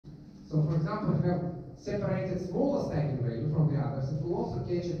So for example, if you have separated smallest eigenvalue from the others, it will also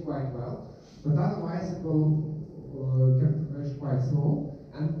catch it quite well, but otherwise it will converge quite slow.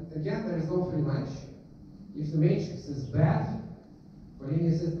 And again, there is no free lunch. If the matrix is bad for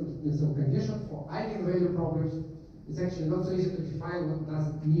linear systems in some condition, for eigenvalue problems, it's actually not so easy to define what does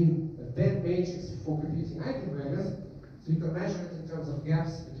it mean a bad matrix for computing eigenvalues. So you can measure it in terms of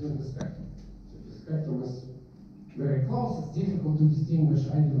gaps between the spectrum. So if the spectrum is very close, it's difficult to distinguish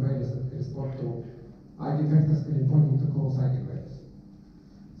eigenvalues that correspond to eigenvectors corresponding to close eigenvalues.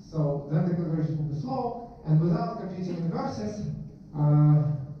 So then the convergence will be slow, and without computing inverses,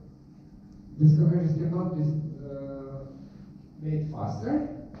 this convergence cannot be made faster.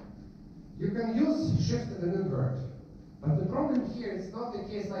 You can use shifted and invert, but the problem here is not the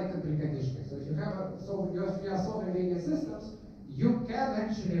case like the preconditioning. So if you have if you are solving linear systems, you can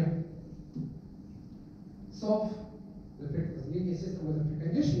actually solve the linear system with the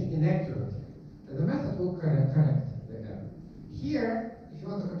preconditioning inaccurately, and the method will correct the error. Here, if you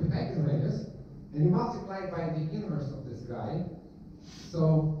want to compute eigenvalues, and you multiply it by the inverse of this guy,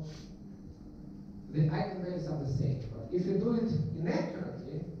 so the eigenvalues are the same. But if you do it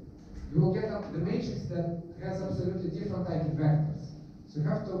inaccurately, you will get the matrix that has absolutely different eigenvectors. So you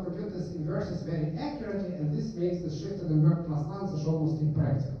have to compute this inverses very accurately, and this makes the shifted invert plus Lanzas almost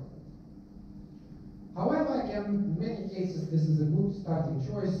impractical. However, again, in many cases, this is a good starting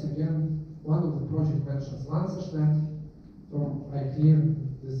choice. Again, one of the project mentions Lanzas-net from IClear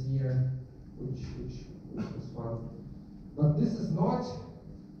this year, which was fun. But this is not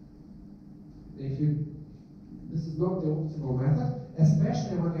the optimal method,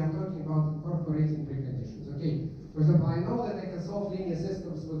 especially when we are talking about incorporating preconditions. Okay, for example, I know that I can solve linear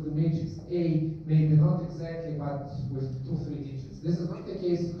systems with the matrix A, maybe not exactly, but with 2-3 digits. This is not the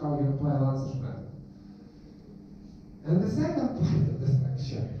case how you apply Lanzas method. And the second part of this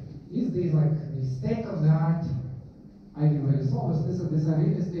lecture is the state-of-the-art eigenvalue solvers. These are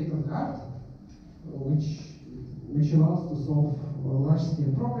really state-of-the-art, which allows to solve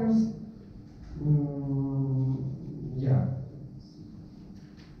large-scale problems. Yeah.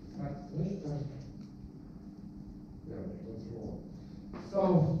 So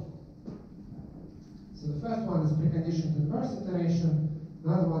the first one is preconditioned inverse iteration.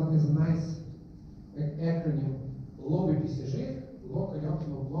 Another one is a nice acronym, LOBI-BCG, locally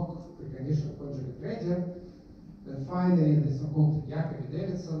optimal block preconditioned conjugate gradient. And finally, the so-called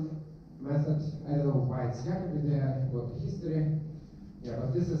Jacobi-Davidson method. I don't know why it's Jacobi there, I forgot the history. Yeah,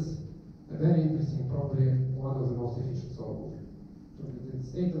 but this is a very interesting, probably one of the most efficient solvers. The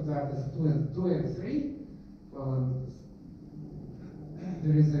state of that is 2 and 3. Well,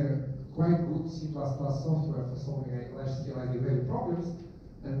 there is a quite good C++ software for solving large-scale eigenvalue problems,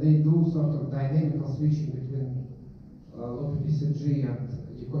 and they do sort of dynamical switching between LOBI-BCG and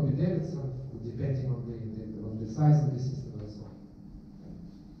Jacobi-Davidson, depending on the size of the system and so on.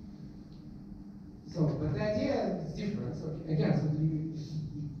 So, but the idea is different. So again,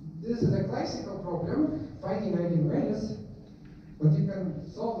 this is a classical problem, finding eigenvalues, but you can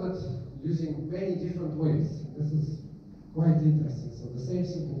solve it using many different ways. This is quite interesting. So the same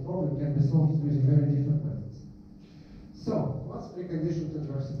simple problem can be solved using very different methods. So what's preconditioned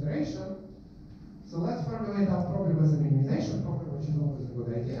inverse iteration? So let's formulate our problem as a minimization problem, which is always a good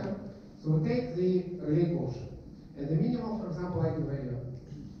idea. So we take the Rayleigh quotient, and the minimum, for example, eigenvalue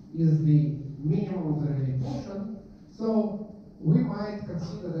is the minimum of the Rayleigh quotient. So we might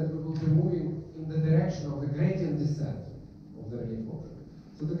consider that we will be moving in the direction of the gradient descent of the Rayleigh quotient.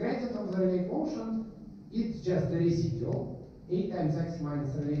 So the gradient of the Rayleigh quotient is just the residual, a times x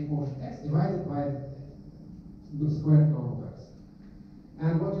minus Rayleigh quotient x divided by the squared norm of x.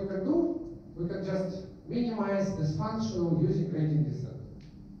 And what you can do, we can just minimize this function using gradient descent.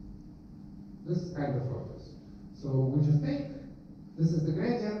 This is kind of obvious. So we just take, this is the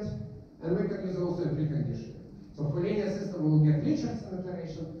gradient, and we can use also a precondition. So for linear system, we'll get Lecture14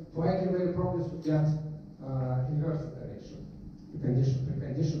 iteration. For eigenvalue problems, we get inverse iteration.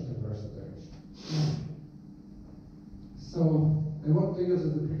 Preconditioned inverse iteration. So I want to use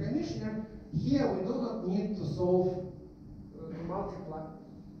as a preconditioner. Here we do not need to solve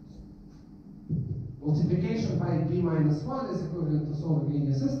multiplication by b minus 1 is equivalent to solving a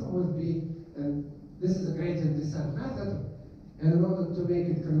linear system with b, and this is a gradient descent method. And in order to make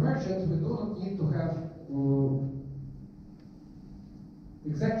it convergent, we do not need to have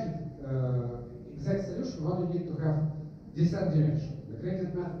exact solution. What we need to have descent direction. The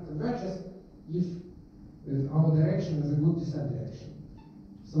gradient method converges if our direction is a good descent direction.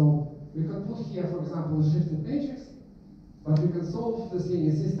 So we can put here, for example, a shifted matrix, but we can solve this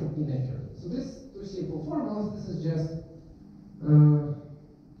linear system inaccurately. So this two simple formulas. This is just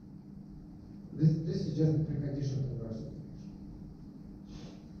just the preconditioned inverse iteration.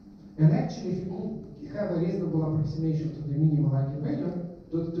 And actually, if you have a reasonable approximation to the minimal eigenvalue,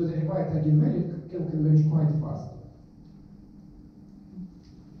 to the required eigenvalue, it can converge quite fast.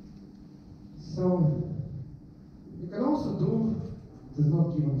 So you can also do, it is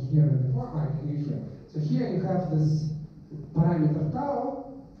not given here in the format, here. So here you have this parameter tau,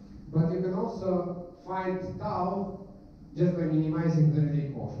 but you can also find tau just by minimizing the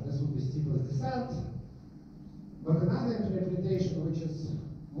Rayleigh quotient. This would be steepest descent. But another interpretation which is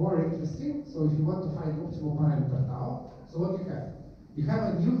more interesting, so if you want to find optimal parameter tau, so what you have? You have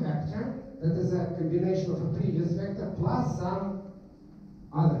a new vector that is a combination of a previous vector plus some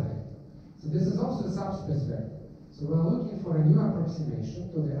other vector. So this is also a subspace vector. So we're looking for a new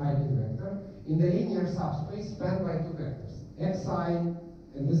approximation to the eigenvector in the linear subspace spanned by two vectors, xi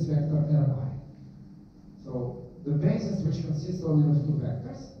and this vector li. So the basis which consists only of two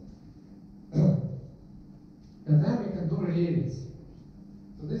vectors. And then we can do Rayleigh.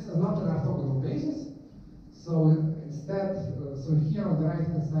 So this is not an orthogonal basis. So instead, so here on the right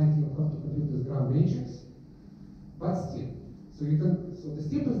hand side you have to compute this ground matrix, but still. So you can, so the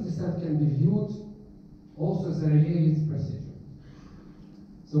steepest descent can be viewed also as a Rayleigh procedure.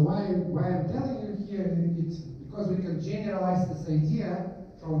 So why I'm telling you here, it's because we can generalize this idea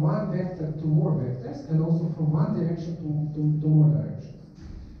from one vector to more vectors, and also from one direction to more directions.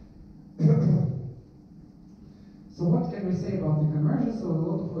 So what can we say about the convergence? So a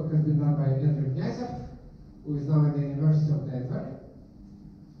lot of work has been done by Andrew Knyazov, who is now at the University of Denver,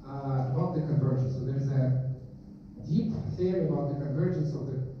 about the convergence. So there's a deep theory about the convergence of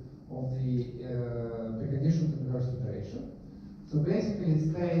the preconditioned inverse iteration. So basically it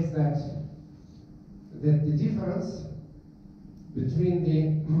states that the difference between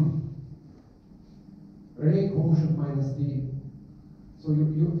the Rayleigh quotient minus the,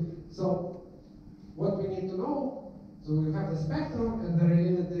 so what we need to know, so we have the spectrum and the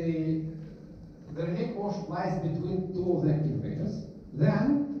Rayleigh quotient lies between two of the eigenvalues.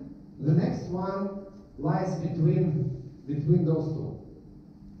 Then the next one lies between those two.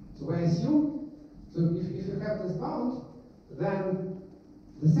 So I assume, so if you have this bound, then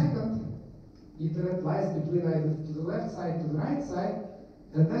the second iterate lies between either to the left side to the right side,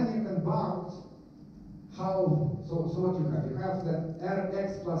 and then you can bound how, so what you have? You have that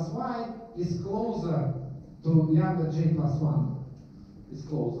Rx plus y is closer to lambda j plus 1, is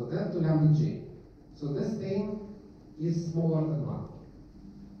closer than to lambda j. So this thing is smaller than 1.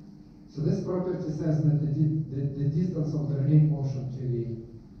 So this property says that the distance of the Rayleigh quotient to the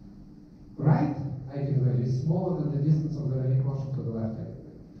right eigenvalue is smaller than the distance of the Rayleigh quotient to the left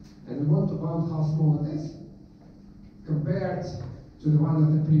eigenvalue. And we want to bound how small it is compared to the one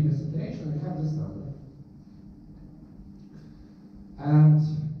of the previous iteration. We have this number. And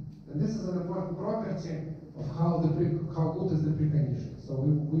this is an important property of how good is the precondition. So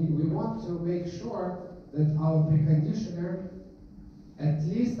we want to make sure that our preconditioner at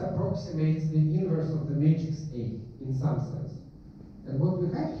least approximates the inverse of the matrix A in some sense. And what we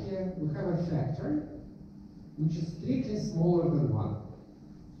have here, we have a factor which is strictly smaller than 1.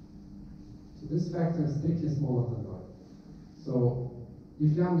 So this factor is strictly smaller than 1. So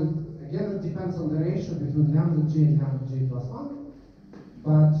if lambda, again it depends on the ratio between lambda j and lambda j plus 1,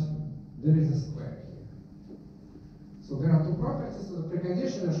 but there is a square here. So there are two properties, so the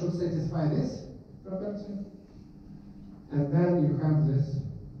preconditioner should satisfy this property. And then you have this,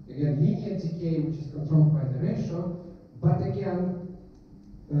 again, linear decay, which is controlled by the ratio, but again,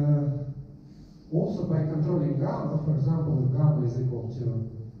 also by controlling gamma. For example, if gamma is equal to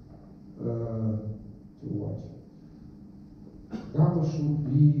what? Gamma should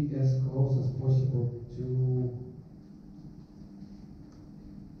be as close as possible to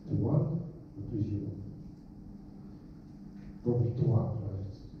 1 or to 0. Probably to 1,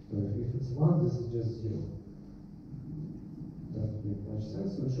 right? So if it's 1, this is just 0. Doesn't make much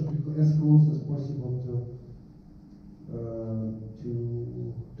sense. So it should be as close as possible to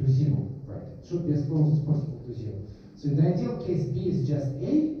 0, right? It should be as close as possible to 0. So in the ideal case, B is just A,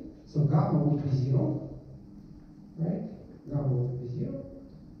 so gamma would be 0, right? Gamma would be 0,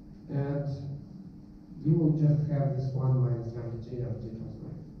 and you will just have this 1 minus lambda j plus 9.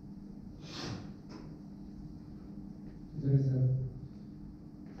 There is a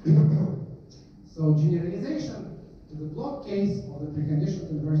so generalization to the block case of the preconditioned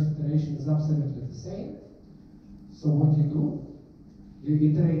inverse iteration is absolutely the same. So what you do, you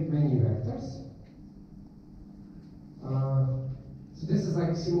iterate many vectors. So this is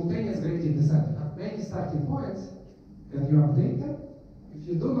like simultaneous gradient descent. You have many starting points, and you update them. If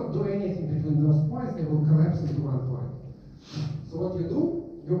you do not do anything between those points, they will collapse into one point. So what you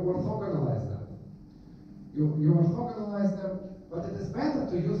do, you orthogonalize them. you orthogonalize them, but it is better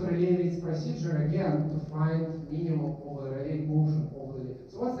to use Rayleigh-Ritz procedure again to find minimum of the Rayleigh quotient over the.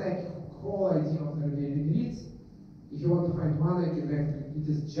 So what's the whole idea of the Rayleigh-Ritz? If you want to find one eigenvector, it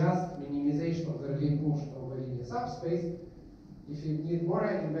is just minimization of the Rayleigh quotient over a linear subspace. If you need more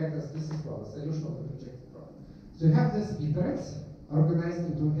eigenvectors, this is well, the solution of the projective problem. So you have these iterates organized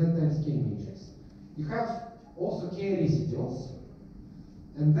into n times k matrix. You have also k residuals,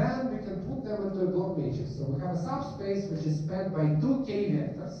 and then we can put them into a block matrix. So we have a subspace which is spanned by two k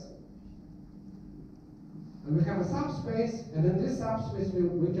vectors, and we have a subspace, and in this subspace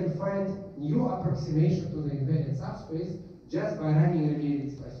we can find new approximation to the invariant subspace just by running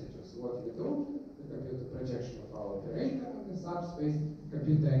Rayleigh-Ritz procedure. So what we do, we compute the projection of our operator in the subspace,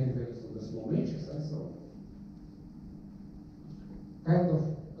 compute the eigenvalues of the small matrix, and so on. Kind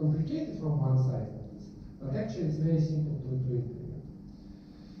of complicated from one side, but actually it's very simple to implement.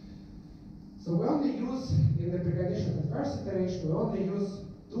 So we only use, in the precondition of first iteration, we only use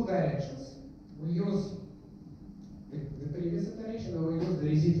two directions. We use the previous iteration, and we use the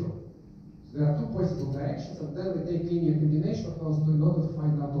residual. So there are two possible directions, and then we take linear combination of those two in order to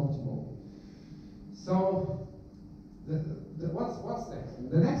find out optimal. So what's next?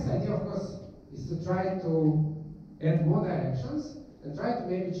 The next idea, of course, is to try to add more directions and try to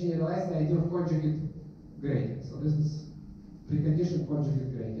maybe generalize the idea of conjugate gradient. So this is precondition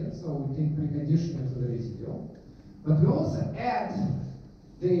conjugate gradient. So we take precondition into the residual, but we also add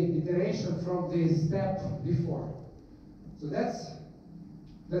the iteration from the step before. So that's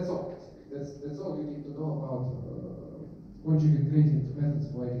all. That's all you need to know about conjugate gradient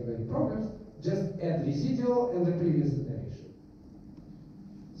methods for eigenvalue problems. Just add residual and the previous iteration.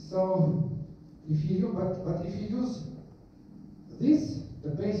 So if you but if you use this,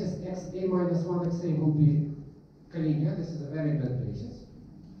 the basis xa minus 1 xa will be collinear. This is a very bad basis.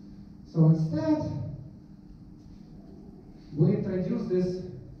 So instead, we introduce this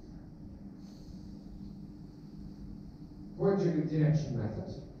conjugate direction method,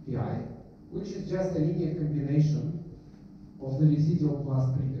 PI, which is just a linear combination of the residual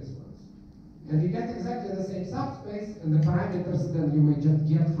plus previous ones. And you get exactly the same subspace, and the parameters then you may just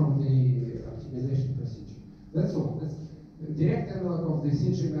get from the optimization procedure. That's all. That's a direct analog of the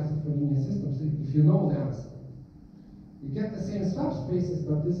CG method for linear systems, if you know the answer. You get the same subspaces,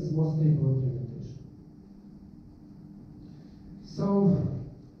 but this is more stable implementation. So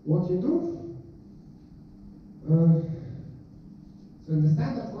what you do, so in the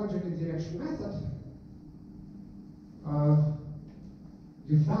standard conjugate direction method,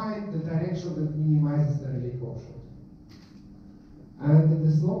 you find the direction that minimizes the Rayleigh quotient. And in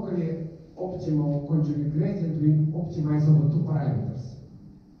this locally optimal conjugate gradient, we optimize over two parameters.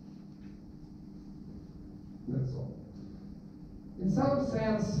 That's all. In some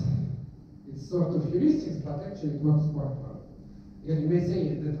sense, it's sort of heuristics, but actually it works quite well. You may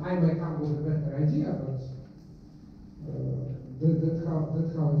say that I might come with a better idea, but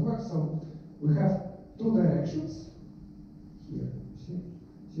that's how it works. So we have two directions here.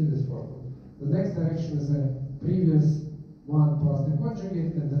 See this formula. The next direction is a previous one plus the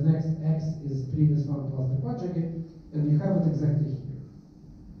conjugate, and the next x is previous one plus the conjugate, and you have it exactly here.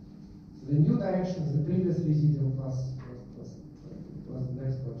 So the new direction is the previous residual plus the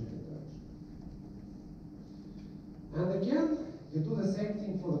next conjugate direction. And again, you do the same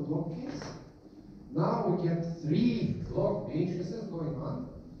thing for the block case. Now we get three block matrices going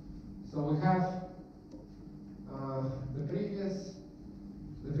on. So we have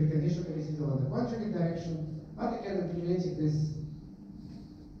the precondition residual in the conjugate direction, but again, implementing this,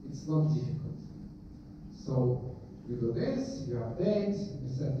 it's not difficult. So you do this, you update, you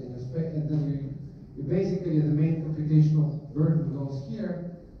set the new spec, and then you basically, the main computational burden goes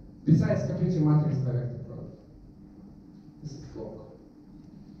here, besides computing matrix by vector product. This is block.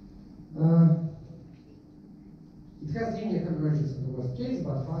 It has linear convergence in the worst case,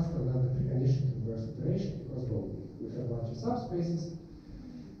 but faster than the precondition inverse iteration, because we have larger subspaces.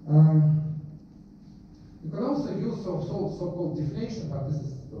 You can also use so-called deflation, but this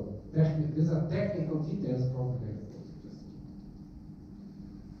is these are technical details probably.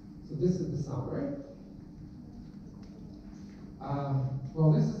 So this is the summary.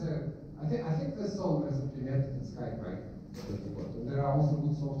 Well, this is I think this solver is implemented in SkyPy. And there are also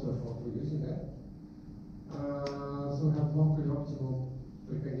good software for using that. So we have locally optimal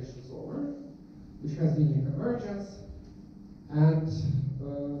precondition solver, which has linear convergence, and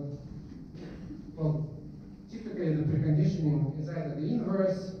well, typically the preconditioning is either the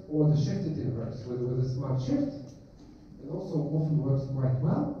inverse or the shifted inverse with a smart shift. It also often works quite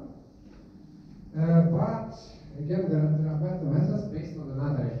well. But again, there are better methods based on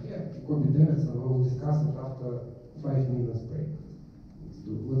another idea, Kobe-Davidson, we will discuss discuss it after 5 minutes break. Let's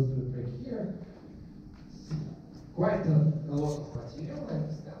do a break here. Quite a lot of material, I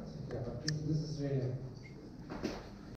understand. Yeah, but this is really